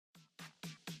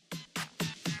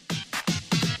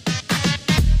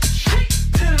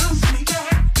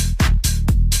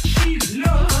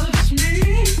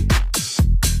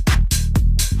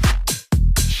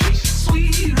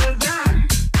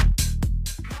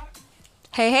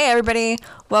Hey, everybody.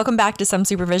 Welcome back to Some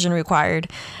Supervision Required,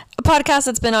 a podcast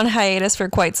that's been on hiatus for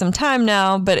quite some time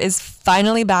now, but is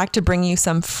finally back to bring you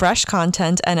some fresh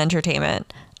content and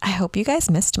entertainment. I hope you guys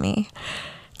missed me.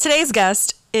 Today's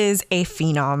guest is a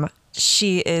phenom.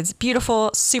 She is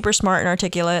beautiful, super smart and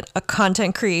articulate, a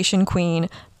content creation queen,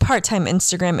 part-time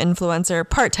Instagram influencer,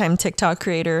 part-time TikTok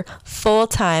creator,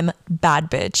 full-time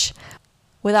bad bitch.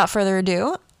 Without further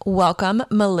ado, welcome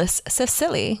Melissa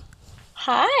Cecily.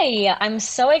 Hi, I'm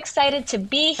so excited to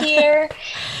be here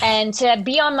and to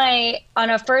be on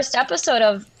a first episode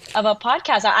of a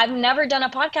podcast. I've never done a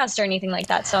podcast or anything like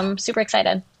that, so I'm super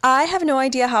excited. I have no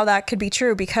idea how that could be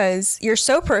true because you're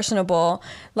so personable.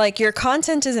 Like, your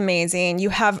content is amazing. You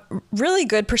have really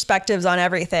good perspectives on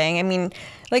everything. I mean,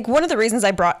 like, one of the reasons I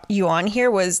brought you on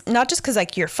here was not just because,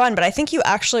 like, you're fun, but I think you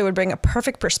actually would bring a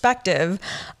perfect perspective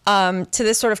to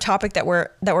this sort of topic that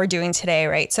we're doing today,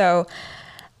 right? So,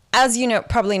 as you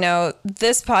probably know,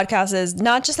 this podcast is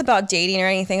not just about dating or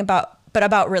anything but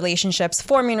about relationships,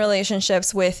 forming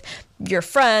relationships with your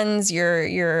friends, your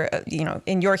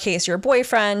in your case, your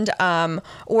boyfriend,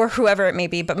 or whoever it may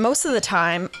be. But most of the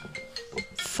time,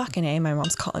 fucking A, my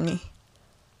mom's calling me.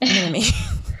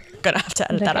 Gonna have to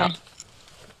edit that out.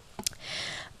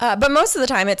 But most of the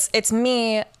time, it's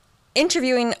me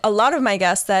interviewing a lot of my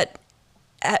guests that,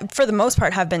 for the most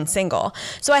part, have been single.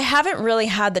 So I haven't really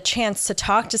had the chance to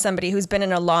talk to somebody who's been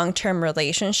in a long-term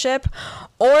relationship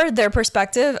or their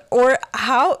perspective or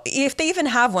how, if they even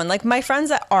have one. Like, my friends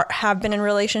that have been in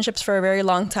relationships for a very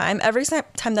long time, every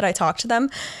time that I talk to them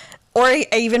or I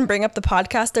even bring up the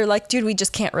podcast, they're like, dude, we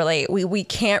just can't relate. We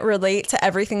can't relate to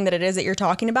everything that it is that you're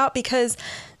talking about because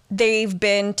they've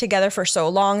been together for so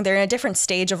long. They're in a different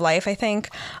stage of life, I think.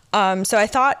 So I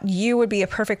thought you would be a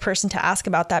perfect person to ask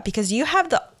about that because you have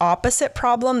the opposite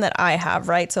problem that I have,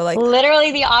 right? So, like,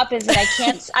 literally the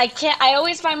opposite. I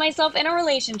always find myself in a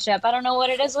relationship. I don't know what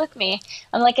it is with me.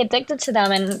 I'm like addicted to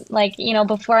them. And like,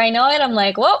 before I know it, I'm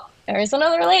like, whoa, there's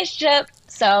another relationship.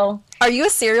 So are you a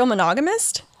serial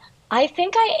monogamist? I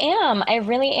think I am. I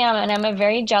really am. And I'm a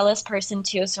very jealous person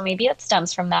too. So maybe it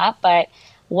stems from that. But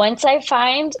once I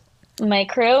find my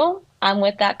crew, I'm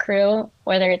with that crew,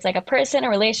 whether it's like a person, a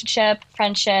relationship,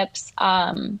 friendships.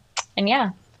 And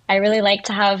yeah, I really like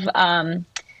to have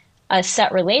a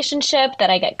set relationship that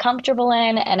I get comfortable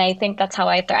in. And I think that's how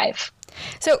I thrive.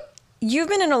 So you've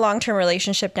been in a long-term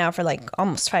relationship now for like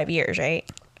almost 5 years, right?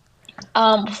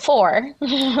 4.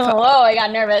 Whoa, I got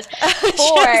nervous. 4.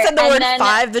 You said the word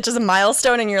 5, which is a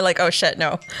milestone, and you're like, oh shit,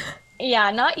 no.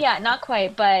 Yeah, not yet, not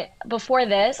quite. But before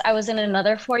this, I was in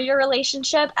another 4-year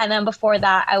relationship. And then before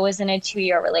that, I was in a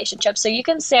 2-year relationship. So you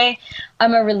can say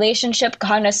I'm a relationship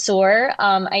connoisseur.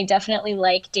 I definitely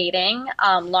like dating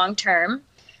long term.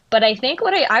 But I think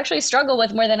what I actually struggle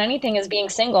with more than anything is being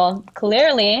single,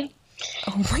 clearly.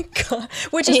 Oh my God.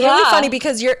 Which is really funny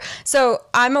because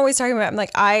I'm always talking about,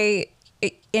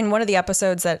 in one of the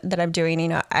episodes that I'm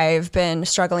doing, I've been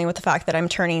struggling with the fact that I'm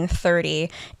turning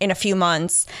 30 in a few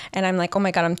months. And I'm like, oh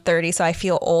my God, I'm 30. So I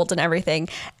feel old and everything.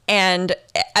 And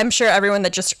I'm sure everyone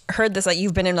that just heard this, like,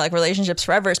 you've been in like relationships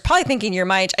forever, is probably thinking you're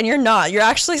my age, and you're not. You're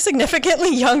actually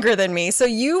significantly younger than me. So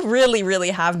you really, really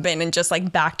have been in just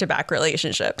like back-to-back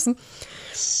relationships.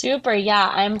 Super. Yeah.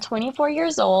 I'm 24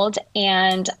 years old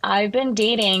and I've been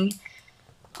dating,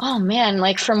 oh man,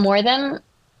 like for more than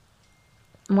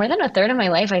a third of my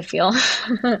life, I feel.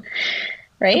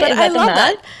 Right? But I love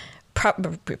that.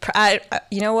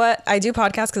 You know what? I do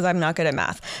podcasts because I'm not good at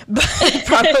math.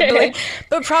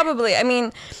 But probably, I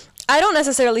mean, I don't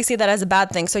necessarily see that as a bad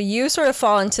thing. So you sort of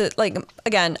fall into, like,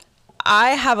 again,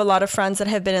 I have a lot of friends that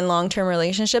have been in long-term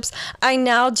relationships. I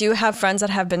now do have friends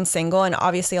that have been single, and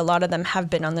obviously a lot of them have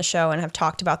been on the show and have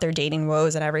talked about their dating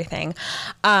woes and everything.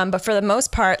 But for the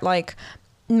most part, like,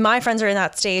 my friends are in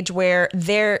that stage where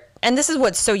and this is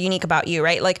what's so unique about you,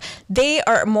 right? Like, they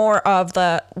are more of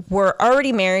we're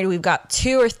already married, we've got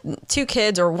two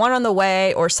kids or one on the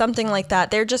way or something like that.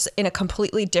 They're just in a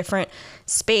completely different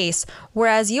space.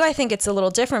 Whereas you, I think it's a little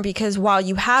different because while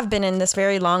you have been in this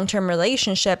very long-term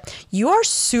relationship, you are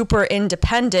super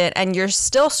independent and you're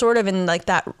still sort of in like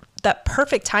that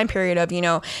perfect time period of,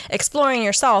 exploring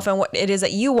yourself and what it is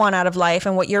that you want out of life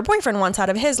and what your boyfriend wants out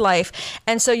of his life.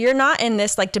 And so you're not in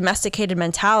this like domesticated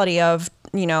mentality of,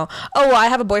 oh, well, I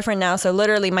have a boyfriend now, so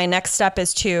literally my next step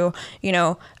is to,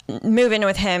 move in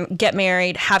with him, get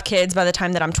married, have kids by the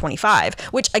time that I'm 25,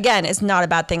 which again is not a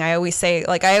bad thing. I always say,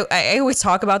 like, I always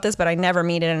talk about this, but I never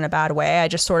mean it in a bad way. I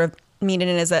just sort of mean it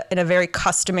in a very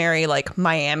customary, like,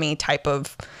 Miami type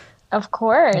of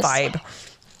course, vibe.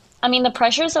 I mean, the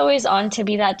pressure is always on to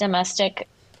be that domestic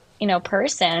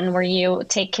person where you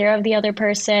take care of the other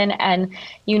person, and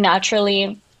you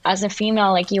naturally, as a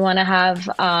female, like you want to have,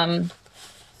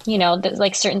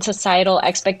 like certain societal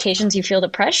expectations, you feel the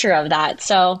pressure of that.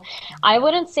 So I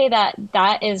wouldn't say that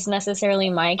that is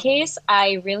necessarily my case.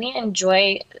 I really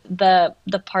enjoy the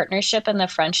partnership and the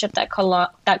friendship that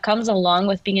comes along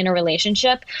with being in a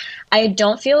relationship. I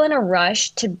don't feel in a rush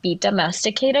to be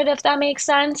domesticated, if that makes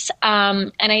sense.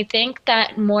 And I think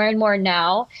that more and more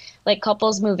now, like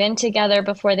couples move in together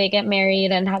before they get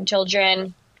married and have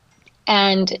children,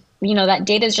 and that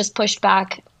date is just pushed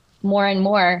back more and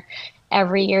more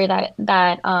every year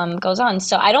that goes on.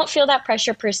 So I don't feel that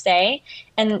pressure per se.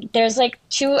 And there's like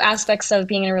two aspects of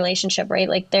being in a relationship, right?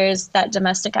 Like there's that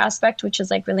domestic aspect, which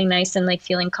is like really nice and like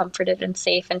feeling comforted and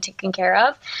safe and taken care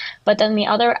of. But then the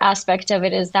other aspect of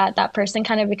it is that that person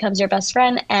kind of becomes your best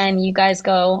friend, and you guys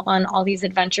go on all these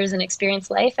adventures and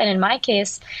experience life. And in my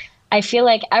case, I feel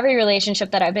like every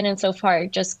relationship that I've been in so far,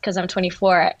 just because I'm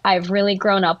 24, I've really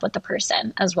grown up with the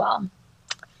person as well.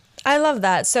 I love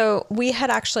that. So we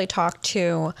had actually talked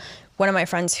to one of my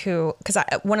friends who, because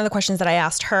one of the questions that I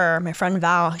asked her, my friend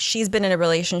Val, she's been in a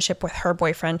relationship with her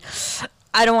boyfriend.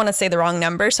 I don't want to say the wrong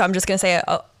number, so I'm just going to say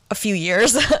a few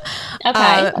years.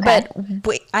 Okay, okay.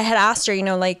 But I had asked her,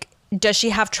 like, does she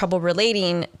have trouble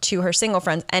relating to her single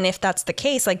friends? And if that's the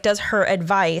case, like, does her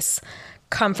advice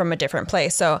come from a different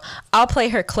place? So I'll play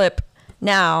her clip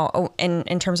now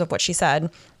in terms of what she said.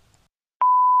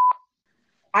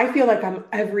 I feel like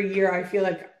every year, I feel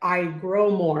like I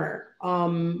grow more.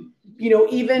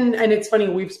 Even, and it's funny,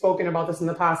 we've spoken about this in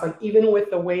the past, like even with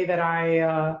the way that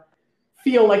I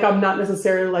feel like I'm not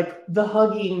necessarily like the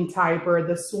hugging type or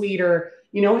the sweeter,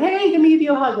 hey, give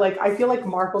you a hug. Like, I feel like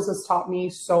Marcos has taught me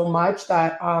so much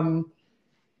that,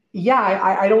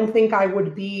 I don't think I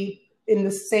would be in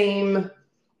the same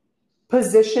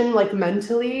position like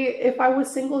mentally if I was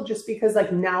single, just because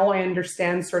like now I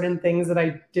understand certain things that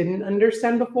I didn't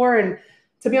understand before. And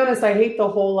to be honest, I hate the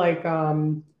whole like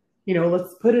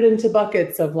let's put it into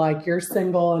buckets of like you're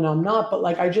single and I'm not, but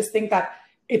like I just think that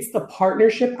it's the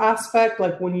partnership aspect.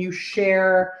 Like when you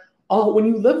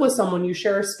live with someone, you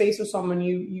share a space with someone,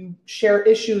 you share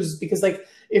issues, because like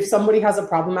if somebody has a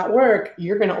problem at work,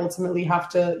 you're going to ultimately have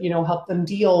to help them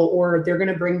deal, or they're going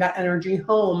to bring that energy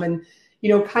home. And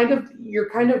you're kind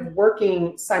of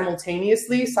working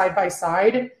simultaneously side by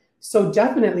side. So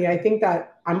definitely, I think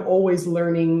that I'm always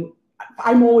learning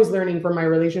from my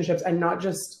relationships, and not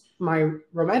just my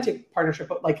romantic partnership,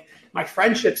 but like my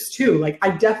friendships too. Like I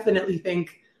definitely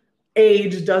think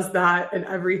age does that, and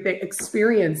everything,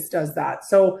 experience does that.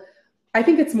 So I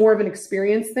think it's more of an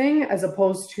experience thing, as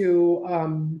opposed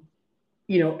to,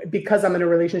 because I'm in a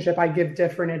relationship, I give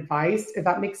different advice, if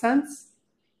that makes sense.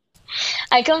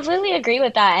 I completely agree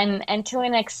with that. And to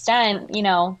an extent,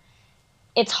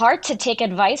 it's hard to take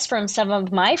advice from some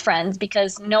of my friends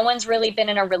because no one's really been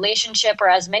in a relationship or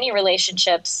as many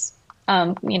relationships,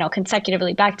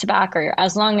 consecutively back to back, or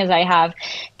as long as I have,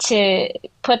 to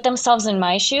put themselves in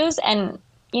my shoes. And,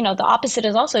 the opposite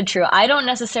is also true. I don't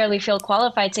necessarily feel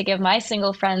qualified to give my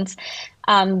single friends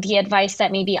the advice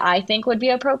that maybe I think would be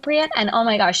appropriate. And oh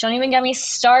my gosh, don't even get me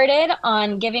started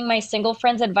on giving my single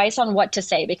friends advice on what to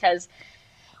say, because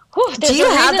there's a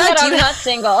reason that I'm not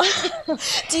single.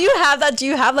 Do you have that? Do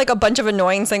you have like a bunch of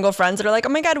annoying single friends that are like, oh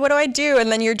my God, what do I do?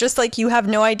 And then you're just like, you have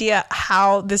no idea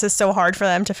how this is so hard for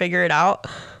them to figure it out?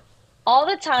 All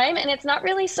the time. And it's not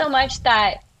really so much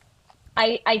that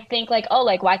I think like, oh,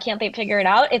 like, why can't they figure it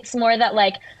out? It's more that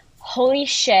like, holy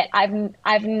shit,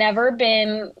 I've never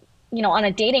been, on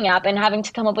a dating app and having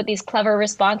to come up with these clever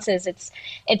responses. It's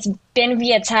been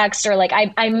via text, or like,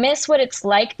 I miss what it's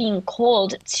like being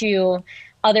cold to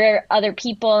other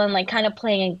people and like kind of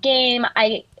playing a game.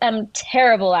 I am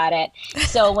terrible at it.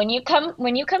 So when you come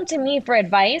to me for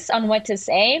advice on what to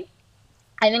say,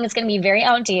 I think it's going to be very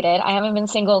outdated. I haven't been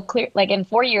single in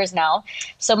 4 years now.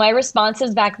 So my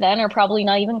responses back then are probably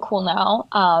not even cool now.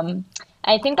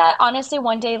 I think that honestly,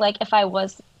 one day, like if I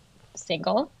was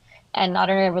single and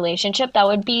not in a relationship, that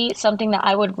would be something that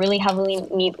I would really heavily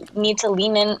need to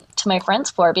lean in to my friends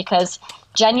for, because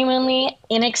genuinely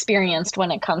inexperienced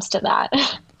when it comes to that.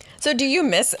 So do you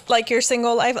miss like your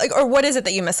single life? Like, or what is it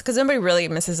that you miss? Because nobody really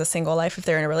misses a single life if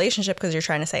they're in a relationship, because you're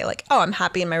trying to say like, oh, I'm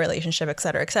happy in my relationship, et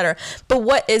cetera, et cetera. But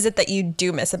what is it that you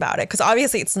do miss about it? Because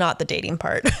obviously it's not the dating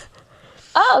part.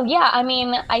 Oh, yeah. I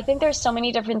mean, I think there's so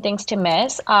many different things to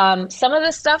miss. Some of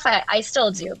the stuff I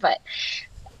still do, but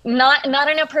not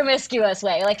in a promiscuous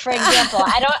way. Like, for example,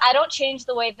 I don't change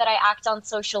the way that I act on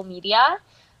social media.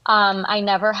 I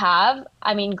never have.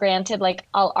 I mean, granted, like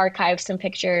I'll archive some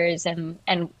pictures and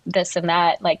this and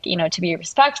that, like, to be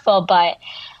respectful, but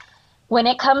When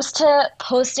it comes to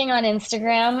posting on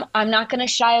Instagram, I'm not going to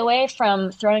shy away from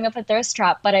throwing up a thirst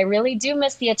trap, but I really do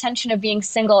miss the attention of being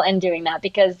single and doing that,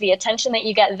 because the attention that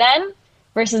you get then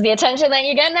versus the attention that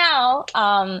you get now,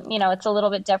 it's a little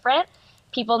bit different.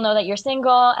 People know that you're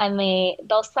single and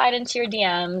they'll slide into your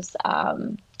DMs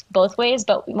both ways,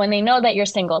 but when they know that you're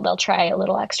single, they'll try a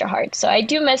little extra hard. So I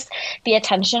do miss the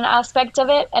attention aspect of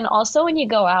it. And also when you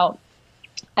go out,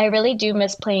 I really do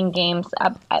miss playing games,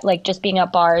 like just being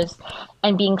at bars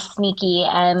and being sneaky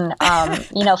and,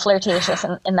 flirtatious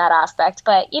in that aspect.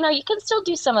 But, you can still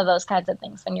do some of those kinds of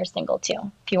things when you're single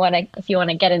too, if you want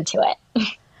to get into it.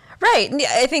 Right. Yeah,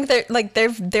 I think there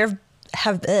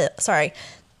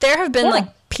have been like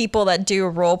people that do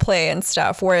role play and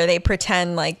stuff where they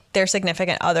pretend like their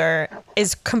significant other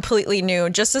is completely new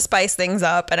just to spice things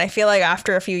up. And I feel like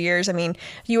after a few years, I mean,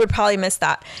 you would probably miss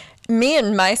that. Me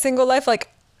and my single life, like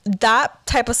that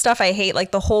type of stuff I hate,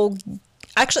 like the whole,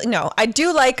 actually, no, I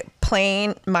do like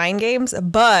playing mind games,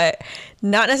 but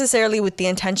not necessarily with the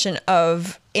intention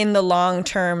of in the long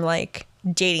term, like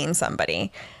dating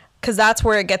somebody. Because that's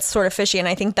where it gets sort of fishy. And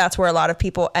I think that's where a lot of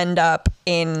people end up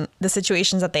in the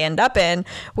situations that they end up in,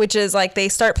 which is like they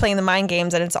start playing the mind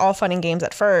games and it's all fun and games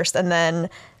at first. And then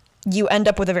you end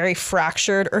up with a very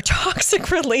fractured or toxic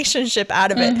relationship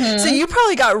out of it. Mm-hmm. So you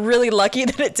probably got really lucky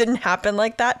that it didn't happen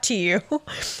like that to you.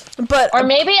 Or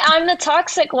maybe I'm the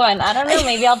toxic one. I don't know.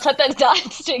 Maybe I'll put the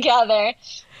dots together.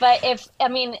 But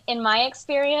in my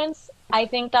experience, I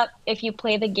think that if you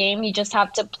play the game, you just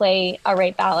have to play a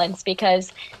right balance,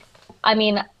 because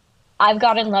I've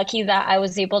gotten lucky that I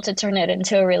was able to turn it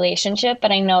into a relationship,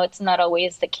 but I know it's not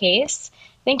always the case.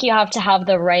 I think you have to have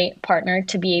the right partner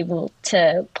to be able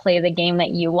to play the game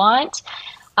that you want.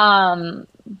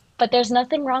 But there's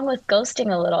nothing wrong with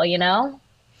ghosting a little,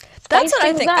 That's what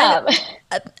I think.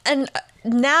 And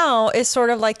now is sort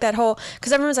of like that whole,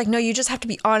 because everyone's like, no, you just have to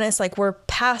be honest. Like, we're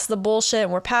past the bullshit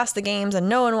and we're past the games and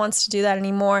no one wants to do that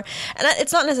anymore. And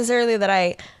it's not necessarily that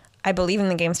I believe in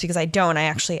the games, because I don't.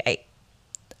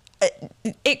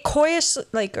 It coyish,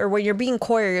 like, or when you're being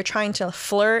coy or you're trying to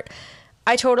flirt,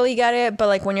 I totally get it. But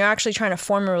like when you're actually trying to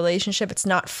form a relationship, it's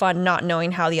not fun not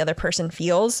knowing how the other person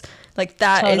feels. Like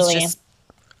that totally. Is just,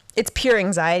 it's pure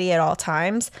anxiety at all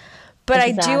times. But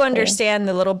exactly. I do understand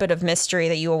the little bit of mystery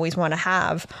that you always want to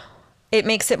have. It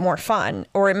makes it more fun,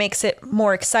 or it makes it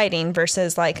more exciting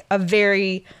versus like a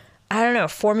very, I don't know,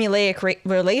 formulaic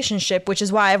relationship, which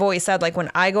is why I've always said, like, when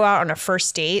I go out on a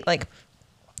first date, like,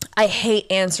 I hate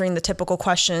answering the typical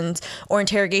questions or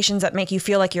interrogations that make you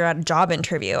feel like you're at a job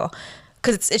interview,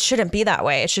 because it shouldn't be that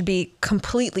way. It should be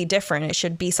completely different. It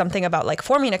should be something about like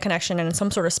forming a connection and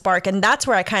some sort of spark. And that's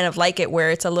where I kind of like it,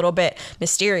 where it's a little bit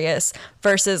mysterious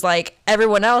versus like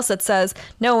everyone else that says,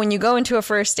 no, when you go into a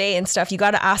first date and stuff, you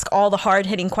got to ask all the hard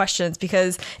hitting questions,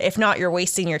 because if not, you're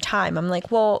wasting your time. I'm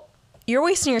like, well, you're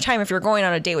wasting your time if you're going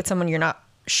on a date with someone you're not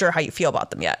sure how you feel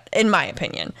about them yet, in my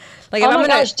opinion. Like, oh my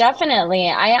gosh, definitely.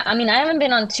 I haven't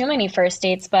been on too many first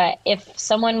dates, but if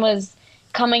someone was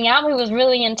coming at me with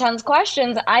really intense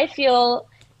questions, I would feel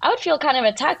kind of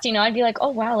attacked. I'd be like, oh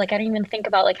wow, like I didn't even think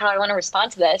about like how I want to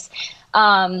respond to this.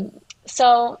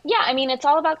 So yeah, it's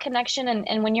all about connection,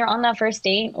 and when you're on that first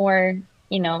date, or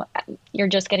you're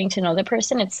just getting to know the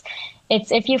person, it's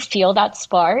if you feel that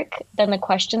spark, then the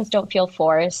questions don't feel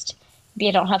forced. They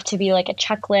don't have to be like a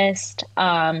checklist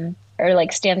or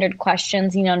like standard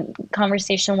questions.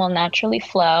 Conversation will naturally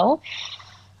flow.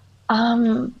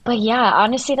 But yeah,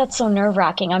 honestly, that's so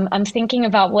nerve-wracking. I'm thinking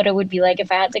about what it would be like if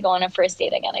I had to go on a first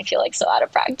date again. I feel like so out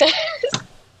of practice.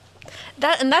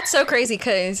 That's so crazy,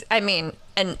 because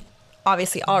and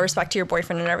obviously all respect to your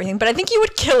boyfriend and everything, but I think you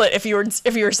would kill it if you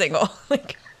were single.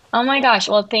 Like, oh my gosh,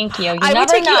 well, thank you. You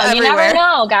never know. You never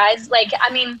know, guys. Like,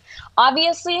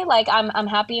 obviously, like I'm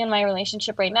happy in my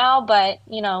relationship right now, but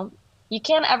you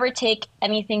can't ever take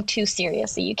anything too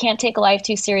seriously. You can't take life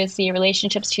too seriously,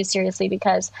 relationships too seriously,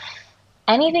 because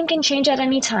anything can change at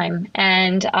any time.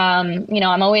 And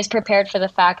I'm always prepared for the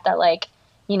fact that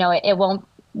it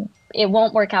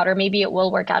won't work out, or maybe it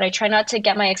will work out. I try not to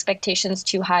get my expectations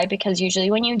too high, because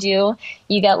usually when you do,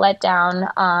 you get let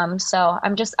down. So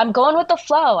I'm going with the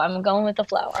flow. I'm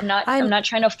not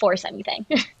trying to force anything.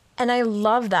 And I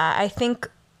love that. I think,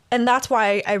 and that's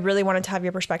why I really wanted to have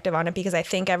your perspective on it, because I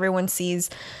think everyone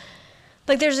sees,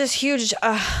 like, there's this huge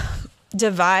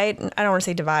divide. I don't want to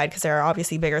say divide, because there are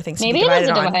obviously bigger things to be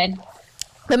divided on. Maybe it is a divide.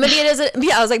 But maybe it is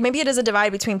I was like, maybe it is a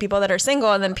divide between people that are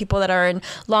single and then people that are in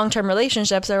long-term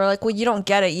relationships that are like, well, you don't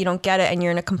get it, and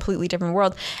you're in a completely different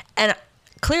world. And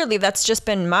clearly that's just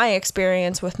been my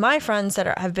experience with my friends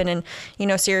that have been in,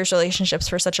 serious relationships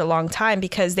for such a long time,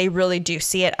 because they really do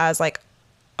see it as like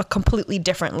a completely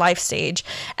different life stage.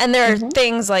 And there are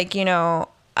things like, you know,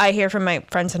 I hear from my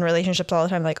friends in relationships all the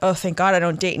time, like, oh, thank God I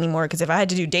don't date anymore. Because if I had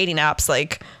to do dating apps,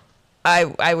 like,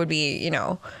 I would be, you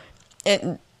know,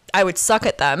 I would suck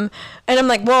at them. And I'm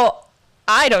like, well,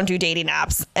 I don't do dating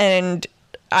apps, and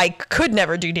I could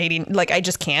never do dating. Like, I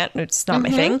just can't. It's not my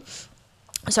thing.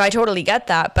 So I totally get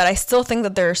that. But I still think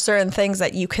that there are certain things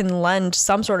that you can lend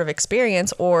some sort of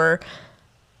experience or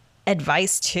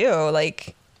advice to.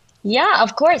 Like, yeah,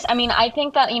 of course. I mean, I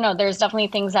think that, you know, there's definitely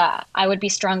things that I would be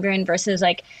stronger in versus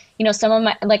like, you know, some of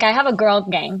my, like I have a girl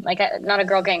gang, like not a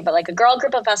girl gang, but like a girl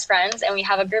group of best friends, and we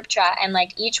have a group chat, and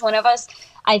like each one of us,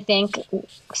 I think,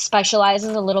 specializes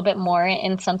a little bit more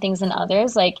in some things than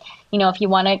others. Like, you know, if you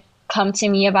want to come to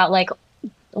me about like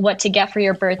what to get for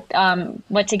your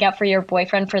what to get for your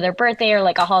boyfriend for their birthday or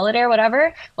like a holiday or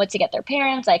whatever, what to get their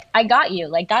parents, like I got you.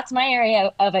 Like that's my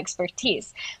area of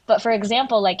expertise. But for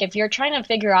example, like if you're trying to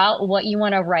figure out what you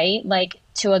want to write, like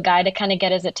to a guy to kind of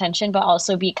get his attention, but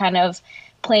also be kind of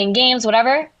playing games,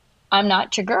 whatever, I'm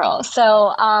not your girl.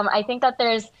 So I think that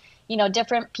there's, you know,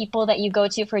 different people that you go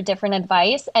to for different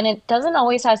advice. And it doesn't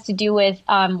always has to do with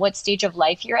what stage of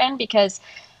life you're in, because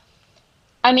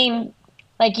I mean,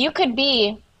 like you could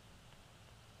be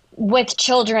with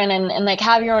children and like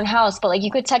have your own house, but like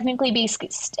you could technically be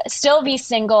still be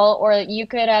single, or you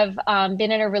could have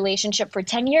been in a relationship for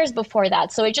 10 years before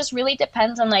that. So it just really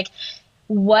depends on like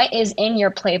what is in your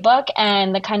playbook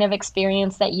and the kind of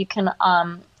experience that you can,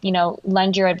 you know,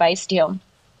 lend your advice to.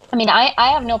 I mean, I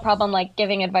have no problem like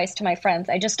giving advice to my friends.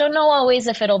 I just don't know always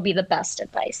if it'll be the best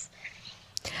advice.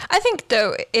 I think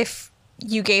though, if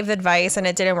you gave the advice and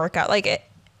it didn't work out, like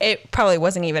it probably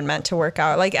wasn't even meant to work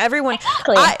out. Like everyone,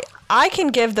 exactly. I can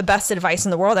give the best advice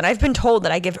in the world, and I've been told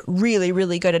that I give really,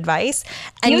 really good advice.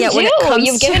 And yet when it comes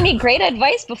You've given me great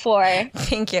advice before.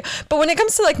 Thank you. But when it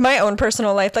comes to like my own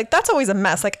personal life, like that's always a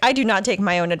mess. Like I do not take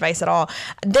my own advice at all.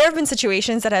 There have been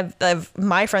situations that have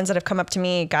my friends that have come up to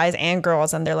me, guys and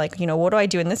girls, and they're like, you know, what do I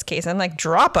do in this case? I'm like,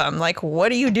 drop them. Like, what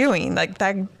are you doing? Like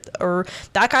that, or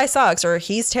that guy sucks, or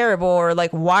he's terrible, or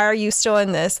like, why are you still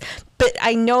in this? But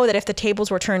I know that if the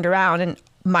tables were turned around, and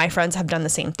my friends have done the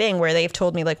same thing where they've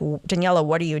told me like, Daniela,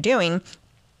 what are you doing?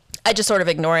 I just sort of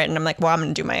ignore it, and I'm like, well, I'm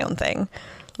going to do my own thing.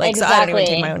 Like, exactly. So I don't even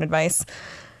take my own advice.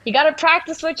 You got to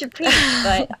practice what you preach,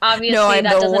 but obviously no, that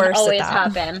doesn't always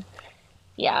happen.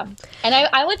 Yeah. And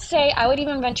I would say, I would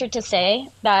even venture to say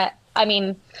that, I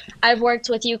mean, I've worked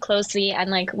with you closely,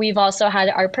 and like we've also had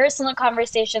our personal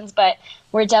conversations, but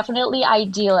we're definitely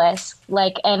idealists,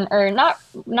 like, or not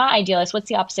idealists. What's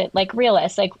the opposite? Like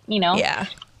realists, like, you know? Yeah.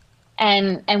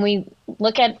 And we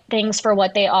look at things for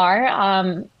what they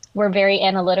are. We're very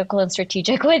analytical and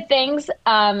strategic with things.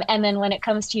 And then when it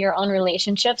comes to your own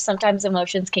relationships, sometimes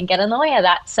emotions can get in the way of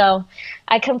that. So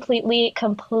I completely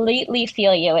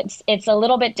feel you. It's a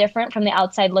little bit different from the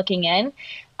outside looking in.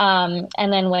 And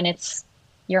then when it's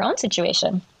your own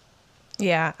situation.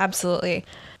 Yeah, absolutely.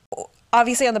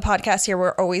 Obviously on the podcast here,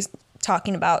 we're always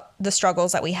talking about the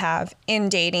struggles that we have in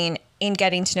dating, in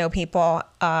getting to know people.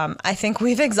 I think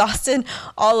we've exhausted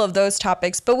all of those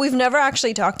topics, but we've never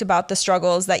actually talked about the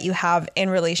struggles that you have in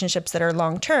relationships that are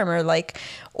long-term, or like,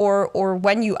 or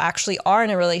when you actually are in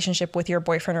a relationship with your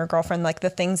boyfriend or girlfriend, like the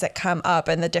things that come up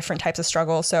and the different types of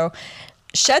struggles. So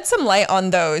shed some light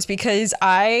on those, because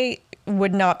I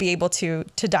would not be able to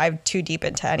dive too deep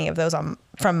into any of those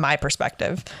from my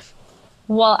perspective.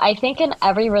 Well, I think in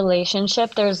every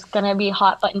relationship, there's going to be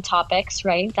hot button topics,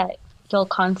 right? That you'll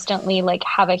constantly like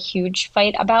have a huge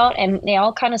fight about, and they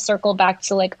all kind of circle back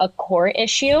to like a core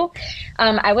issue.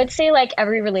 I would say like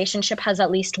every relationship has at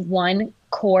least one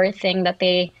core thing that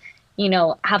they, you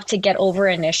know, have to get over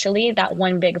initially, that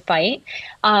one big fight.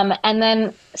 And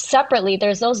then separately,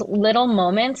 there's those little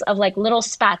moments of like little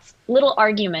spats, little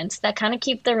arguments that kind of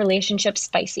keep the relationship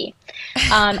spicy.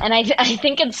 And I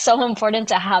think it's so important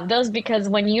to have those, because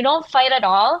when you don't fight at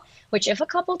all, which if a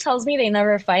couple tells me they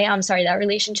never fight, I'm sorry, that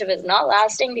relationship is not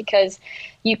lasting, because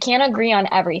you can't agree on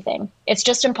everything. It's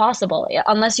just impossible.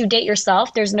 Unless you date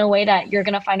yourself, there's no way that you're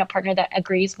going to find a partner that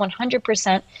agrees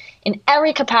 100% in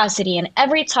every capacity, in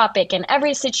every topic, in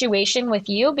every situation with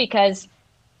you, because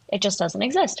it just doesn't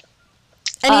exist.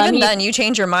 And even then, you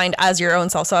change your mind as your own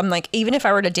self. So I'm like, even if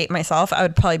I were to date myself, I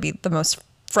would probably be the most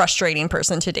frustrating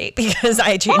person to date, because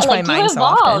I change my mind so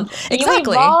often.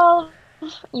 Exactly. You evolve.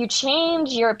 You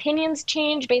change, your opinions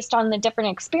change based on the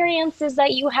different experiences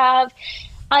that you have.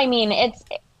 I mean,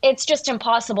 it's just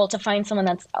impossible to find someone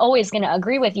that's always going to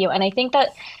agree with you. And I think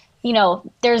that, you know,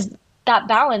 there's that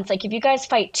balance. Like if you guys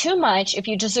fight too much, if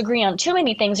you disagree on too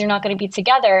many things, you're not going to be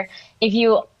together. If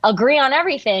you agree on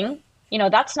everything, you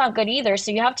know, that's not good either. So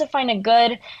you have to find a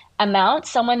good amount,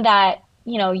 someone that,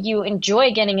 you know, you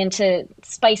enjoy getting into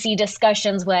spicy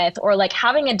discussions with, or like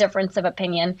having a difference of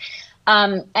opinion.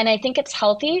 And I think it's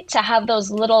healthy to have those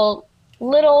little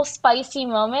spicy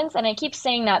moments. And I keep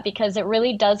saying that because it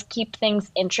really does keep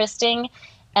things interesting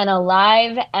and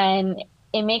alive. And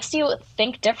it makes you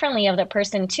think differently of the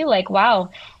person too. Like, wow,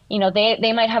 you know,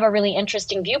 they might have a really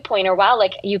interesting viewpoint, or wow,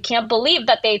 like you can't believe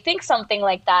that they think something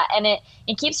like that. And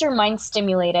it keeps your mind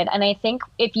stimulated. And I think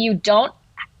if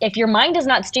your mind is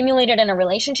not stimulated in a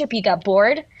relationship, you get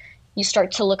bored, you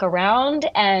start to look around,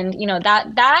 and you know,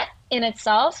 that in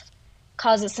itself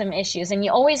causes some issues. And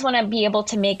you always want to be able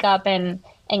to make up and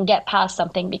get past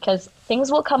something, because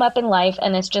things will come up in life,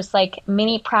 and it's just like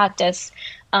mini practice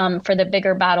for the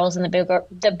bigger battles and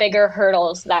the bigger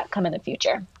hurdles that come in the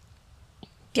future.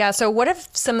 Yeah. So what if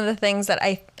some of the things that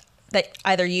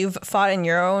either you've fought in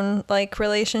your own like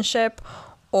relationship,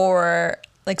 or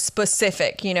like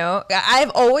specific, you know,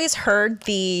 I've always heard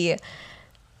the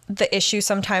issue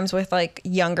sometimes with like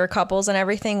younger couples and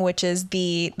everything, which is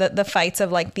the fights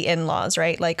of like the in-laws,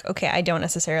 right? Like, okay, I don't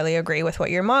necessarily agree with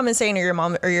what your mom is saying, or your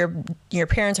mom or your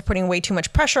parents are putting way too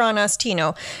much pressure on us to, you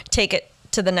know, take it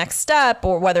to the next step,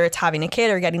 or whether it's having a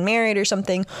kid or getting married or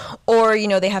something, or, you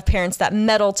know, they have parents that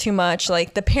meddle too much.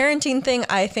 Like the parenting thing,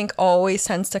 I think always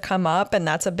tends to come up, and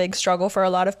that's a big struggle for a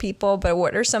lot of people. But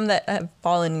what are some that have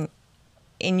fallen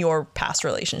in your past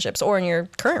relationships or in your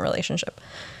current relationship?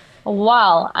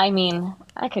 Wow, I mean,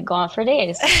 I could go on for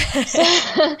days.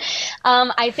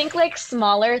 I think like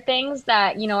smaller things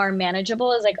that, you know, are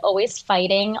manageable is like always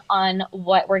fighting on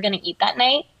what we're going to eat that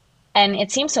night. And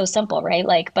it seems so simple, right?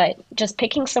 Like, but just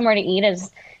picking somewhere to eat is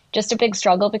just a big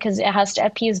struggle, because it has to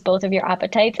appease both of your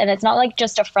appetites. And it's not like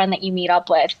just a friend that you meet up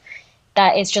with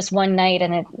that it's just one night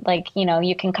and it, like, you know,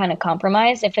 you can kind of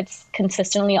compromise. If it's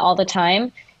consistently all the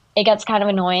time, it gets kind of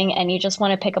annoying, and you just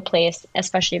want to pick a place,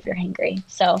 especially if you're hungry.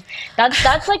 So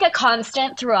that's like a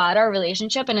constant throughout our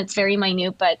relationship, and it's very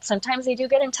minute, but sometimes they do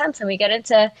get intense and we get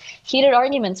into heated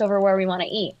arguments over where we want to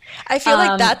eat. I feel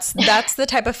like that's the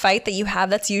type of fight that you have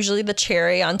that's usually the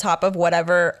cherry on top of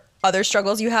whatever other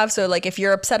struggles you have. So like if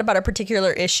you're upset about a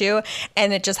particular issue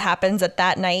and it just happens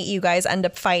that night you guys end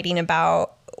up fighting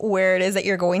about where it is that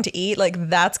you're going to eat, like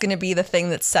that's going to be the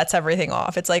thing that sets everything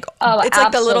off. It's like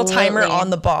like the little timer on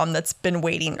the bomb that's been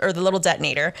waiting, or the little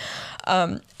detonator.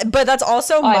 But that's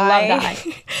also I love that.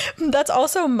 that's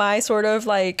also my sort of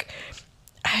like,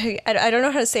 I don't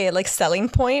know how to say it, like selling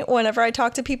point whenever I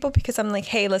talk to people, because I'm like,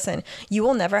 hey, listen, you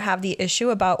will never have the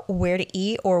issue about where to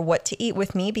eat or what to eat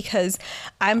with me, because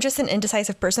I'm just an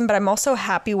indecisive person, but I'm also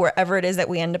happy wherever it is that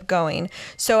we end up going.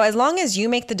 So as long as you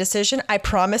make the decision, I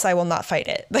promise I will not fight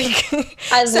it. Like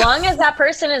as long as that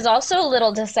person is also a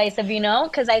little decisive, you know,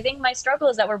 because I think my struggle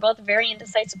is that we're both very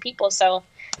indecisive people. So,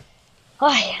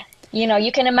 you know,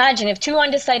 you can imagine if two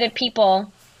undecided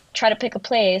people try to pick a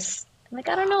place. Like,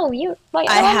 I don't know.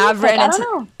 I've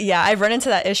run into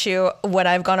that issue when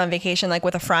I've gone on vacation, like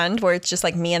with a friend, where it's just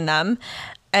like me and them.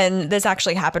 And this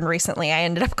actually happened recently. I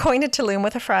ended up going to Tulum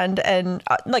with a friend, and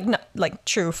like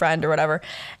true friend or whatever.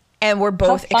 And we're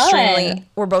both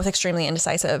extremely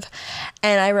indecisive.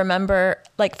 And I remember,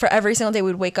 like, for every single day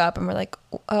we'd wake up and we're like,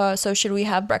 so should we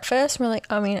have breakfast? And we're like,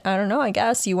 I mean, I don't know. I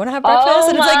guess you want to have breakfast. Oh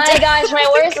and my it's like, gosh, my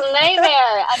worst nightmare.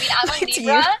 I mean, I'm a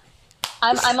Libra.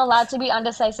 I'm allowed to be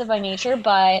undecisive by nature,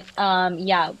 but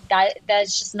yeah,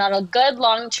 that's just not a good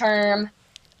long-term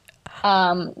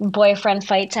boyfriend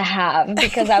fight to have,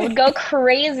 because I would go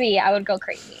crazy.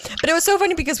 But it was so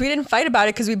funny because we didn't fight about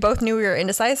it, because we both knew we were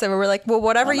indecisive. And we're like, well,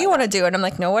 whatever you want to do. And I'm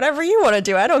like, no, whatever you want to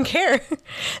do. I don't care.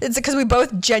 It's because we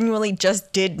both genuinely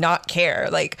just did not care.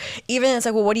 Like, even it's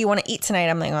like, well, what do you want to eat tonight?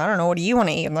 I'm like, I don't know. What do you want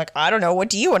to eat? I'm like, I don't know.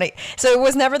 What do you want to eat? So it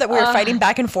was never that we were fighting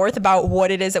back and forth about what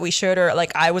it is that we should, or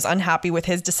like I was unhappy with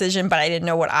his decision, but I didn't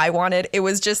know what I wanted. It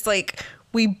was just like,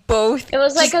 it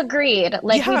was like agreed.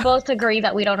 Like, we both agree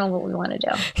that we don't know what we want to do.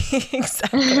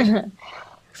 Exactly.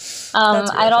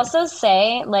 I'd also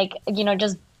say, like, you know,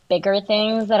 just bigger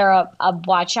things that are a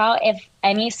watch out. If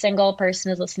any single person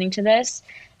is listening to this,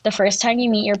 the first time you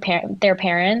meet their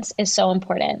parents is so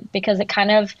important, because it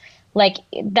kind of like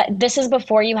this is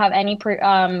before you have any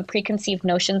preconceived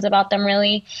notions about them,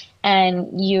 really,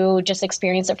 and you just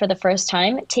experience it for the first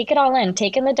time. Take it all in.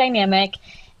 Take in the dynamic.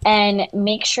 And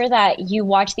make sure that you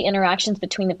watch the interactions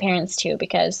between the parents too,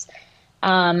 because,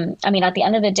 I mean, at the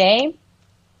end of the day,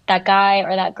 that guy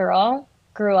or that girl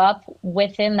grew up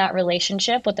within that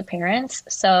relationship with the parents.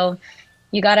 So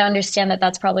you got to understand that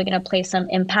that's probably going to play some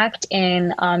impact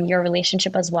in your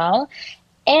relationship as well.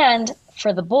 And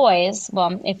for the boys,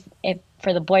 well, if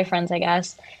for the boyfriends, I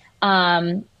guess,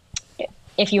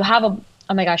 if you have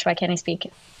oh my gosh, why can't I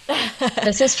speak?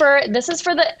 This is for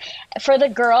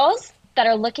the girls that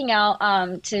are looking out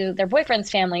to their boyfriends'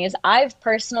 families. I've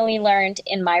personally learned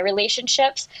in my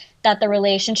relationships that the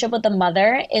relationship with the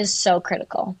mother is so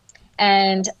critical.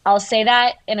 And I'll say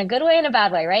that in a good way and a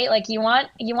bad way, right? Like you want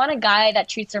a guy that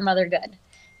treats their mother good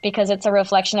because it's a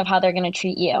reflection of how they're going to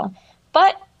treat you.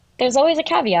 But there's always a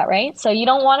caveat, right? So you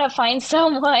don't want to find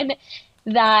someone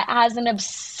that has an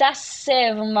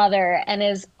obsessive mother and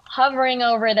is hovering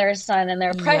over their son and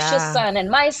their precious Yeah. son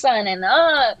and my son and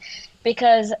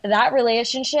because that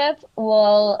relationship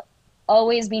will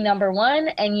always be number one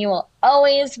and you will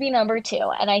always be number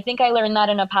two. And I think I learned that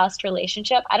in a past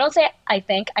relationship. I don't say I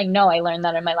think, I know I learned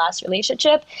that in my last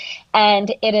relationship.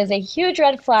 And it is a huge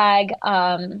red flag.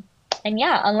 And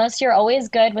yeah, unless you're always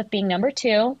good with being number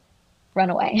two, run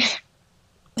away.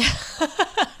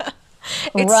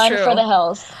 It's Run true. for the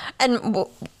hills. And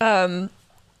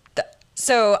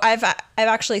so I've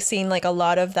actually seen like a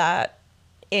lot of that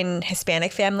in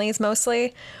Hispanic families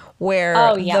mostly, where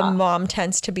Oh, yeah. the mom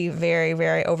tends to be very,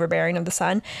 very overbearing of the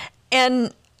son.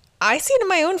 And I see it in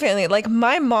my own family. Like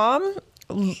my mom,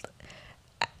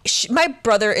 my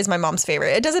brother is my mom's favorite.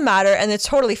 It doesn't matter, and it's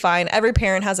totally fine. Every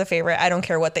parent has a favorite. I don't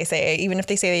care what they say. Even if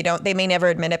they say they don't, they may never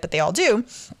admit it, but they all do.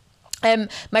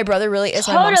 And my brother really is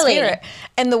my mom's Totally. favorite.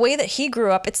 And the way that he grew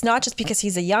up, it's not just because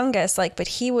he's the youngest, like, but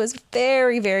he was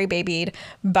very, very babied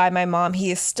by my mom.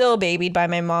 He is still babied by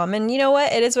my mom. And you know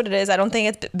what? It is what it is. I don't think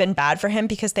it's been bad for him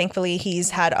because thankfully he's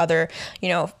had other,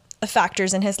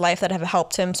 factors in his life that have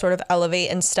helped him sort of elevate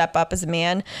and step up as a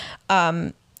man.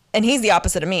 And he's the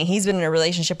opposite of me. He's been in a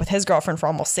relationship with his girlfriend for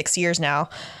almost 6 years now.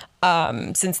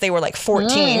 Since they were like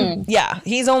 14. Yeah.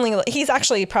 He's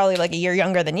actually probably like a year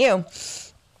younger than you.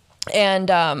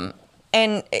 But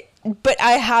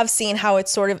I have seen how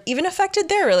it's sort of even affected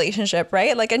their relationship,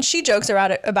 right? Like, and she jokes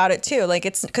about it too. Like,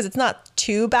 it's because it's not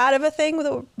too bad of a thing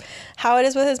with how it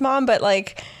is with his mom, but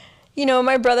like,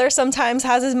 my brother sometimes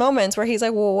has his moments where he's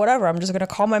like, well, whatever, I'm just going to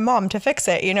call my mom to fix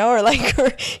it, or like,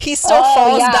 or he still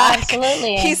falls yeah, back.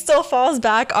 absolutely. He still falls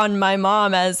back on my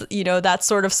mom as, that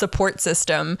sort of support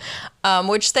system,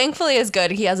 which thankfully is good.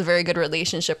 He has a very good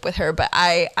relationship with her, but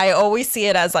I always see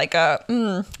it as like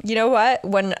you know what,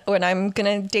 when I'm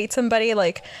going to date somebody,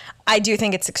 like, I do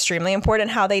think it's extremely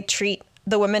important how they treat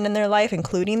the women in their life,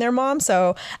 including their mom.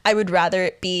 So I would rather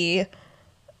it be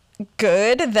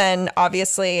good than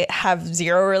obviously have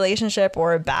zero relationship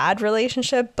or a bad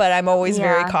relationship, but I'm always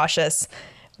very Yeah. cautious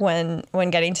when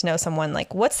getting to know someone.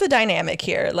 Like, what's the dynamic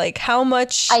here? Like, how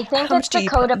much I think how it's much do the you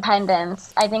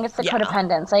codependence. I think it's the Yeah.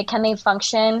 codependence. Like, can they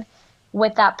function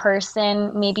with that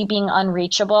person maybe being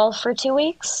unreachable for 2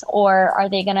 weeks, or are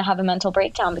they going to have a mental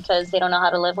breakdown because they don't know how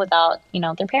to live without,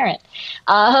 their parent?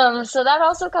 So that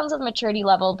also comes with maturity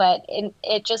level, but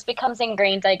it just becomes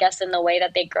ingrained, I guess, in the way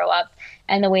that they grow up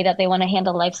and the way that they want to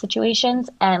handle life situations.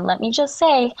 And let me just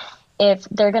say, if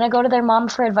they're going to go to their mom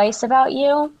for advice about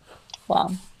you,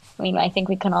 well, I mean, I think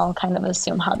we can all kind of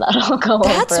assume how that'll go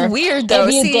That's over. weird, though.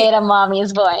 If you See- date a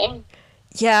mommy's boy.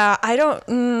 Yeah, I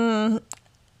don't.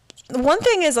 One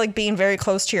thing is like being very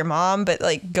close to your mom, but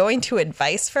like going to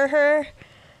advice for her,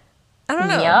 I don't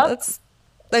know. Yep. That's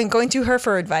like going to her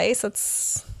for advice.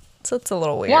 That's a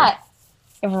little weird. Yeah,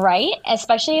 right.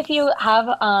 Especially if you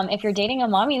have, if you're dating a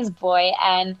mommy's boy,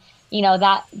 and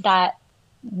that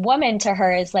woman to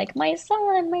her is like my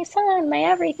son, my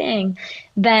everything.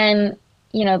 Then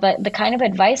the kind of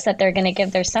advice that they're going to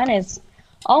give their son is,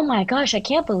 oh my gosh, I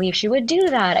can't believe she would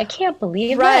do that. I can't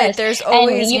believe Right, this. there's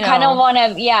always, and you kind of want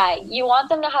to, you want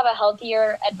them to have a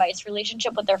healthier advice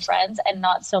relationship with their friends and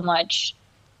not so much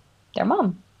their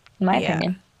mom, in my Yeah.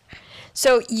 opinion.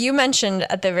 So you mentioned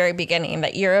at the very beginning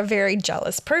that you're a very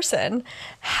jealous person. Oh,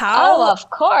 How of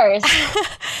course.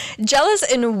 jealous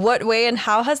in what way, and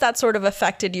how has that sort of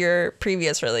affected your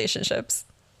previous relationships?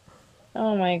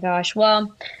 Oh my gosh.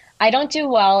 Well, I don't do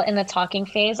well in the talking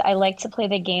phase. I like to play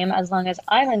the game as long as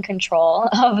I'm in control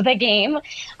of the game.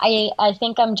 I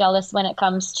think I'm jealous when it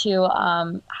comes to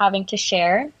having to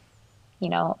share,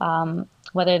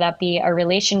 whether that be a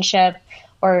relationship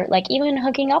or like even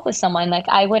hooking up with someone. Like,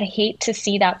 I would hate to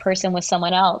see that person with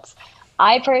someone else.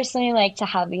 I personally like to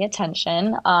have the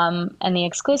attention and the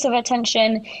exclusive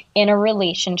attention in a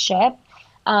relationship.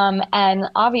 And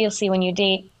obviously, when you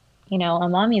date, a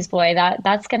mommy's boy,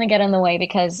 that's going to get in the way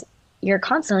because you're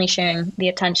constantly sharing the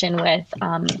attention with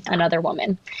another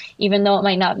woman, even though it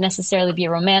might not necessarily be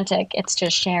romantic. It's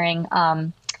just sharing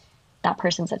that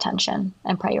person's attention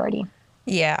and priority.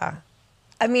 Yeah.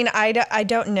 I mean, I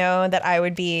don't know that I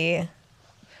would be,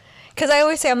 because I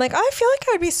always say, I'm like, oh, I feel like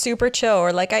I would be super chill,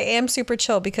 or like I am super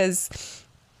chill, because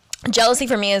jealousy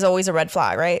for me is always a red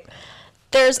flag, right?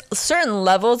 there's certain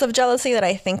levels of jealousy that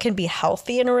I think can be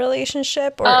healthy in a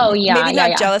relationship, or maybe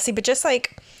not jealousy, but just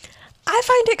like, I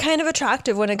find it kind of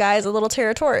attractive when a guy is a little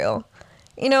territorial,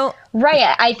 you know?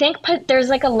 Right. I think there's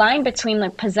like a line between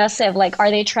like possessive, like, are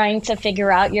they trying to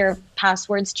figure out your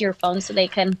passwords to your phone so they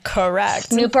can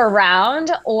snoop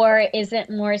around? Or is it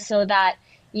more so that,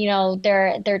 you know,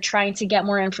 they're trying to get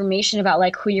more information about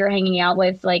like who you're hanging out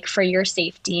with, like for your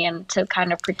safety and to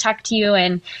kind of protect you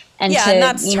and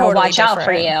to, you know, watch out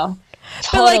for you. Totally.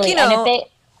 But like, you know,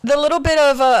 the little bit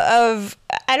of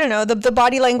I don't know, the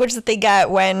body language that they get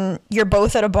when you're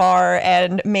both at a bar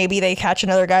and maybe they catch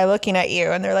another guy looking at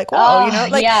you and they're like, whoa, you know,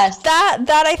 like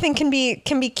that I think can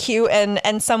be cute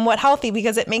and somewhat healthy,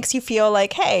 because it makes you feel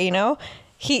like, hey, you know,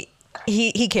 he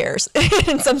cares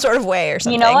in some sort of way or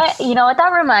something. You know what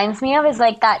that reminds me of is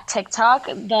like that TikTok,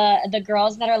 the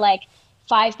girls that are like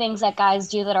 5 things that guys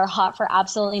do that are hot for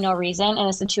absolutely no reason, and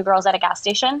it's the 2 girls at a gas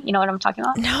station. You know what I'm talking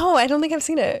about? No, I don't think I've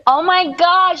seen it. Oh my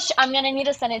gosh, I'm gonna need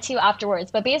to send it to you afterwards.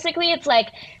 But basically, it's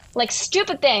like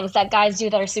stupid things that guys do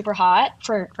that are super hot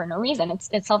for no reason.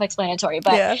 It's self-explanatory,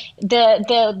 but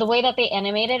the way that they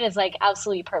animate it is like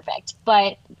absolutely perfect.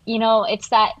 But you know, it's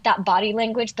that body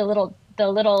language, the little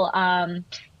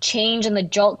change and the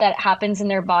jolt that happens in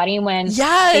their body when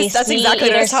they see exactly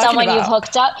either someone you've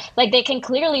hooked up. Like they can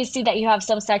clearly see that you have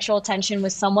some sexual tension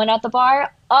with someone at the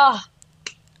bar.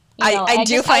 I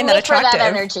do find that attractive.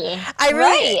 That energy.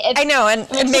 I know, and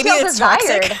maybe it's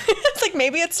toxic. It's like,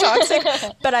 maybe it's toxic,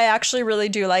 but I actually really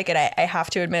do like it. I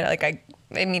have to admit, like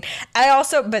I mean,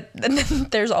 but then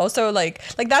there's also like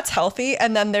that's healthy,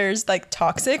 and then there's like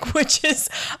toxic, which is,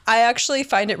 I actually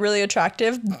find it really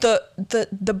attractive.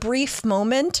 The brief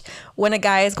moment when a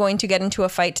guy is going to get into a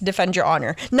fight to defend your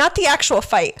honor, not the actual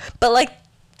fight, but like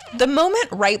the moment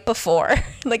right before,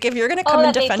 like if you're gonna come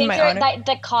and defend my honor,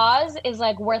 the cause is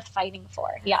like worth fighting for.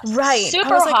 Yes, right.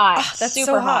 Super hot. That's super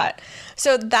so hot.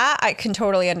 So that I can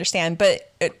totally understand,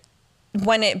 but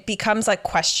when it becomes like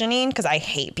questioning, because I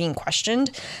hate being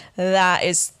questioned, that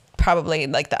is probably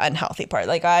like the unhealthy part.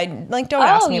 Like, don't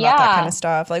ask me about that kind of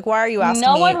stuff. Like, why are you asking me?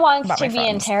 No one wants to be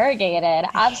interrogated.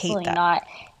 Absolutely not.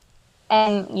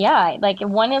 And yeah, like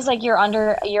one is like you're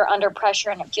under pressure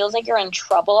and it feels like you're in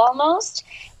trouble almost.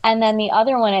 And then the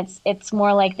other one, it's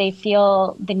more like they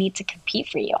feel the need to compete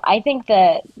for you. I think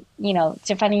that, you know,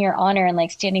 defending your honor and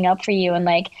like standing up for you and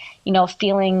like, you know,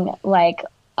 feeling like,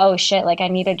 oh shit, like I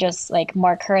need to just like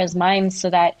mark her as mine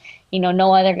so that, you know,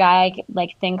 no other guy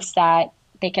like thinks that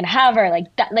they can have her,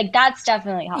 like that. Like that's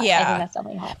definitely hot. Yeah, I think that's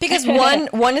definitely hot. Because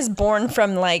one is born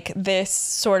from like this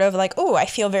sort of like, oh, I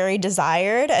feel very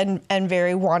desired and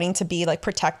very wanting to be like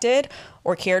protected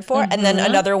or cared for, and then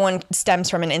another one stems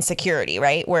from an insecurity,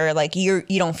 right, where like you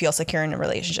don't feel secure in a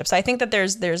relationship. So I think that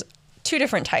there's 2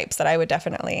 different types that I would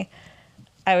definitely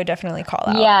call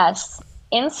out. Yes.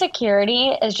 Insecurity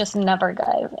is just never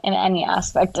good in any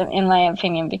aspect, in my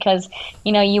opinion, because,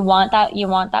 you know, you want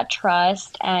that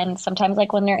trust. And sometimes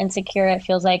like when they're insecure, it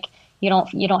feels like you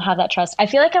don't have that trust. I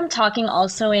feel like I'm talking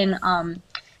also in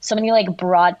so many like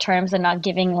broad terms and not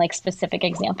giving like specific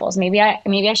examples. Maybe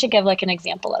I should give like an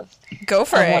example of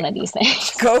one of these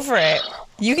things. Go for it.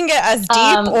 You can get as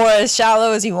deep or as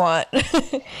shallow as you want.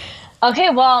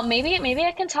 Okay, well, maybe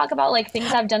I can talk about like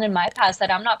things I've done in my past that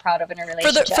I'm not proud of in a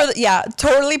relationship. Yeah,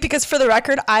 totally. Because for the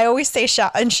record, I always stay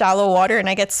in shallow water, and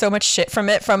I get so much shit from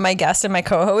it from my guests and my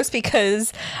co-hosts,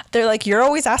 because they're like, you're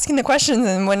always asking the questions,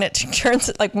 and when it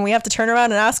turns like when we have to turn around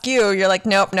and ask you, you're like,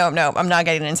 nope, I'm not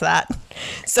getting into that.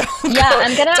 So yeah,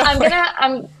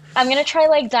 I'm gonna try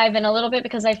like dive in a little bit,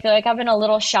 because I feel like I've been a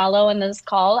little shallow in this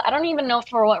call. I don't even know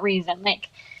for what reason. Like.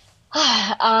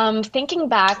 Thinking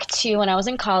back to when I was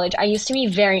in college, I used to be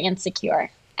very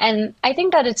insecure. And I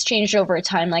think that it's changed over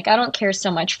time. Like, I don't care so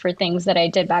much for things that I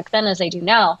did back then as I do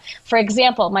now. For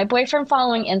example, my boyfriend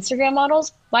following Instagram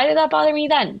models, why did that bother me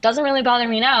then? Doesn't really bother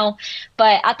me now.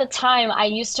 But at the time, I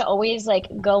used to always like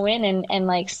go in and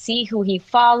like see who he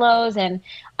follows. And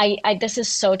I this is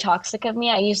so toxic of me.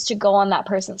 I used to go on that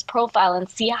person's profile and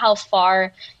see how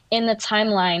far in the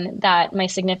timeline that my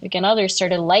significant other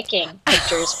started liking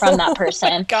pictures from that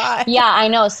person. God. Yeah, I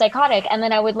know, psychotic. And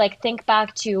then I would like think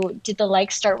back to, did the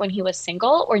likes start when he was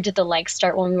single, or did the likes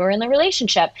start when we were in the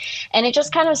relationship? And it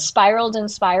just kind of spiraled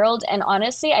and spiraled. And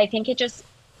honestly, I think it just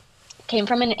came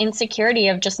from an insecurity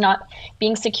of just not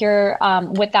being secure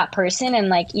with that person, and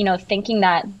like, you know, thinking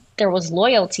that there was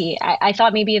loyalty. I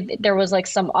thought maybe there was like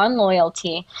some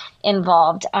unloyalty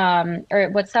involved, or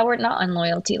what's that word? Not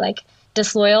unloyalty, like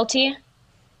disloyalty.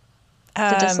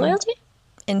 Is it disloyalty?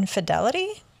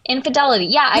 Infidelity. Infidelity.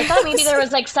 Yeah, I thought maybe there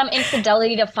was like some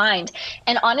infidelity to find.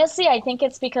 And honestly, I think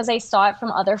it's because I saw it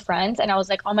from other friends and I was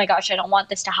like, oh my gosh, I don't want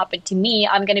this to happen to me.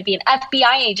 I'm going to be an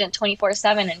FBI agent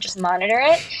 24/7 and just monitor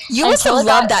it. You must have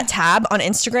loved that tab on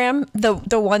Instagram,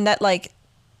 the one that like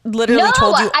literally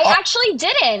told you. I actually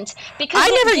didn't, because I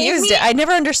never used it. I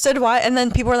never understood why. And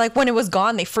then people were like, when it was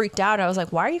gone, they freaked out. I was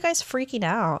like, why are you guys freaking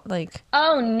out? Like,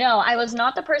 oh no, I was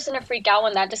not the person to freak out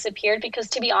when that disappeared, because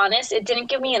to be honest, it didn't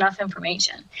give me enough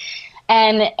information.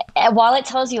 And while it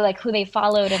tells you like who they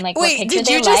followed and like what picture did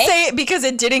you just say it because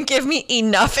it didn't give me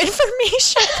enough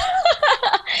information?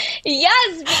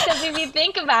 Yes, because if you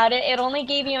think about it, it only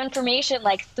gave you information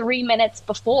like 3 minutes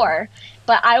before,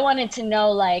 but I wanted to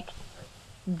know like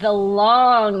the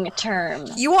long term.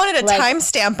 You wanted a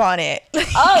timestamp on it.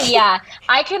 Oh yeah,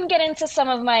 I can get into some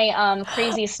of my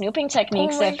crazy snooping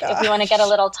techniques if you want to get a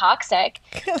little toxic.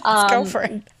 Let's go for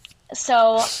it.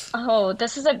 So,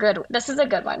 this is a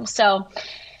good one. So,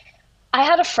 I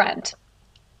had a friend.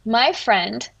 My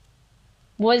friend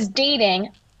was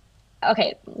dating.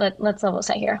 Okay, let's level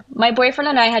set here. My boyfriend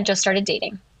and I had just started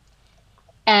dating,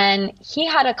 and he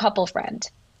had a couple friend.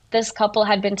 This couple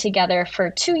had been together for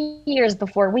 2 years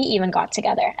before we even got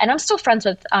together. And I'm still friends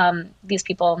with these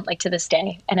people like to this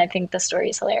day. And I think the story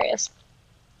is hilarious.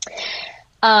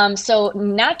 So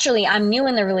naturally, I'm new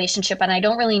in the relationship and I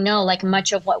don't really know like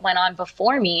much of what went on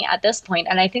before me at this point.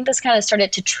 And I think this kind of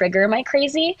started to trigger my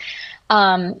crazy.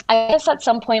 I guess at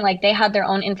some point, like they had their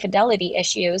own infidelity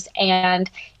issues. And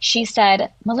she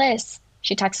said, Melissa,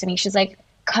 she texted me, she's like,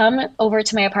 come over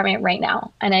to my apartment right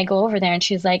now. And I go over there and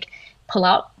she's like, pull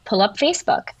up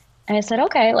Facebook. And I said,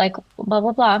 okay, like blah,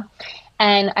 blah, blah.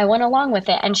 And I went along with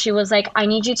it. And she was like, I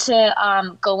need you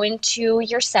to go into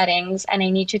your settings and I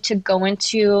need you to go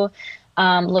into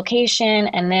location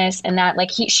and this and that.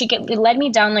 Like it led me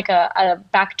down like a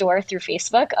back door through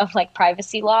Facebook of like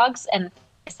privacy logs and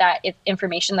that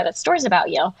information that it stores about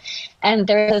you. And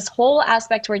there's this whole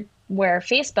aspect where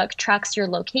Facebook tracks your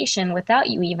location without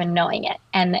you even knowing it,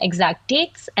 and the exact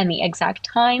dates and the exact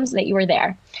times that you were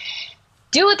there.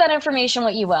 Do with that information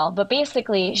what you will, but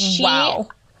basically she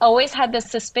always had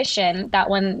this suspicion that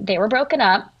when they were broken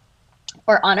up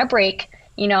or on a break,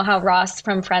 you know how Ross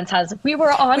from Friends has, we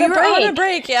were on a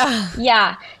break, yeah.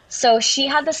 Yeah. So she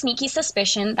had the sneaky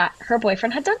suspicion that her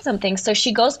boyfriend had done something. So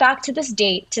she goes back to this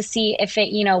date to see if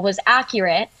it, was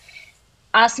accurate,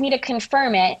 asked me to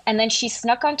confirm it, and then she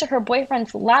snuck onto her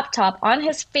boyfriend's laptop on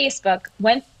his Facebook,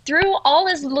 went through all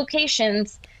his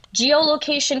locations,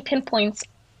 geolocation pinpoints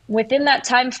within that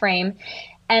time frame,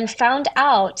 and found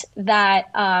out that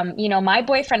my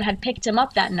boyfriend had picked him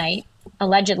up that night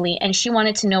allegedly, and she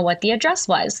wanted to know what the address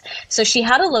was. So she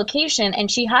had a location and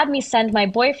she had me send my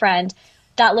boyfriend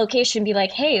that location, be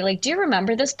like, hey, like, do you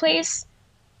remember this place?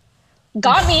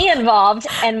 Got me involved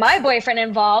and my boyfriend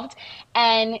involved.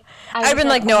 And I've been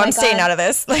like, no, I'm staying out of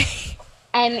this.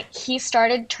 And he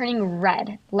started turning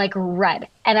red.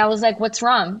 And I was like, what's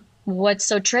wrong? What's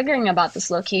so triggering about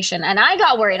this location? And I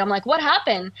got worried. I'm like, what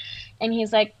happened? And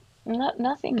he's like,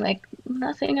 nothing, like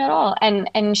nothing at all. And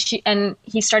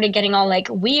he started getting all like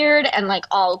weird and like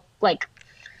all like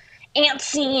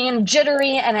antsy and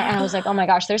jittery. And I was like, oh my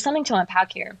gosh, there's something to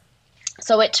unpack here.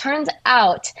 So it turns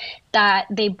out that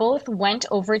they both went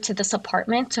over to this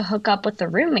apartment to hook up with the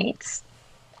roommates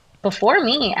before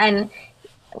me. And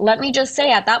let me just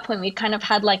say, at that point, we kind of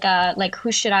had like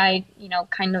who should I,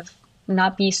 kind of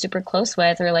not be super close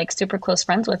with or like super close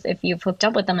friends with if you've hooked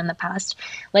up with them in the past.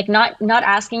 Like not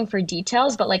asking for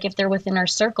details, but like if they're within our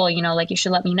circle, like you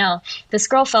should let me know. This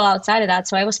girl fell outside of that.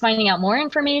 So I was finding out more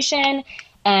information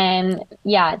and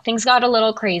yeah, things got a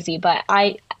little crazy, but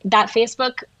that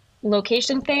Facebook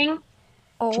location thing,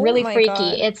 it's really freaky.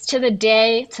 God. It's to the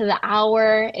day, to the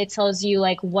hour. It tells you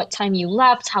like what time you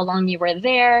left, how long you were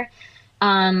there.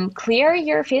 Clear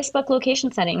your Facebook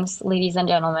location settings, ladies and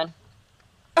gentlemen.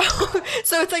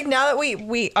 So it's like now that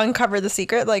we uncover the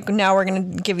secret, like now we're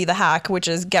going to give you the hack, which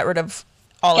is get rid of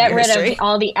all of your history. Get rid of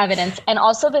all the evidence. And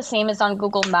also the same is on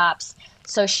Google Maps.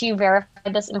 So she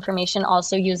verified this information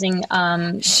also using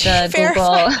Google,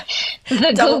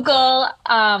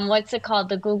 what's it called?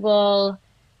 The Google,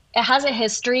 it has a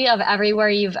history of everywhere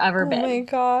you've ever been. Oh my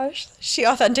gosh. She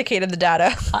authenticated the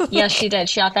data. Yes, she did.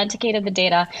 She authenticated the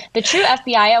data. The true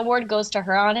FBI award goes to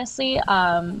her, honestly.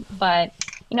 But,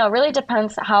 it really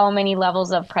depends how many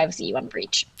levels of privacy you want to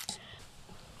breach.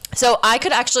 So I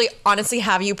could actually honestly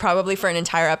have you probably for an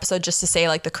entire episode just to say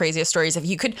like the craziest stories. If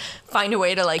you could find a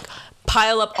way to like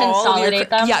pile up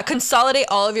consolidate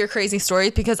all of your crazy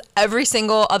stories, because every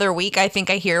single other week I think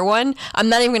I hear one. I'm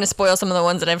not even going to spoil some of the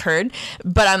ones that I've heard,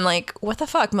 but I'm like, what the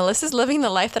fuck? Melissa's living the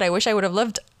life that I wish I would have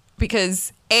lived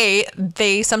because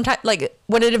they sometimes, like,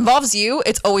 when it involves you,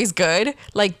 it's always good.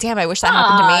 Like, damn, I wish that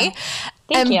happened to me.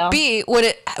 Thank and you. B,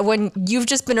 when you've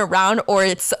just been around or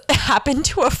it's happened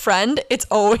to a friend, it's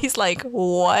always like,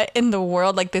 what in the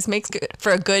world? Like, this makes good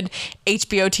for a good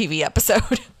HBO TV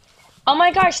episode. Oh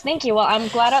my gosh, thank you. Well, I'm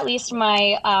glad at least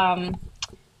my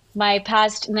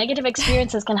past negative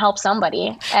experiences can help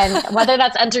somebody, and whether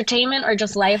that's entertainment or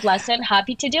just life lesson,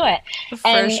 happy to do it.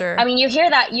 And sure. I mean, you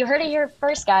heard it here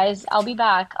first, guys. I'll be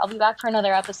back for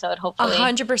another episode, hopefully.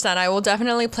 100%. I will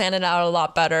definitely plan it out a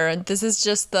lot better. And this is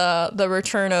just the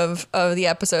return of the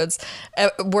episodes.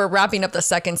 We're wrapping up the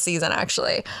second season,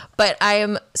 actually, but I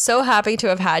am so happy to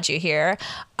have had you here.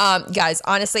 Guys,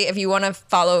 honestly, if you want to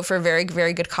follow for very,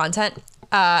 very good content,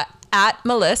 at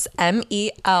Melis,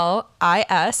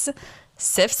 MELIS,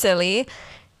 Cifcili,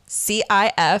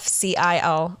 CIFCILI,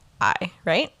 right? I got that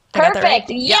right? Perfect.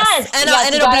 Yes. And, yes,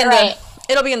 and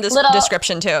it'll be in this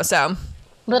description too. So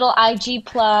little IG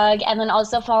plug, and then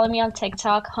also follow me on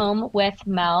TikTok, Home with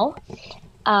Mel.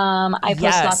 I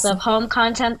post lots of home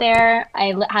content there.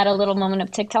 I had a little moment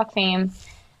of TikTok fame.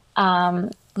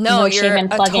 No, you're a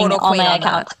total all queen my on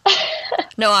accounts.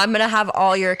 No, I'm gonna have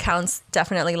all your accounts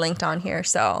definitely linked on here.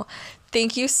 So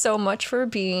thank you so much for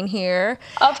being here.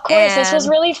 Of course, this was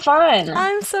really fun.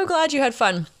 I'm so glad you had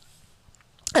fun.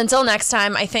 Until next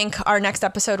time, I think our next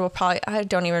episode will probably, I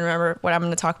don't even remember what I'm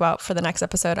going to talk about for the next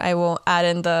episode. I will add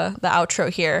in the outro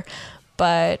here.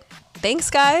 But thanks,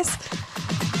 guys.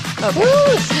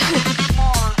 Okay.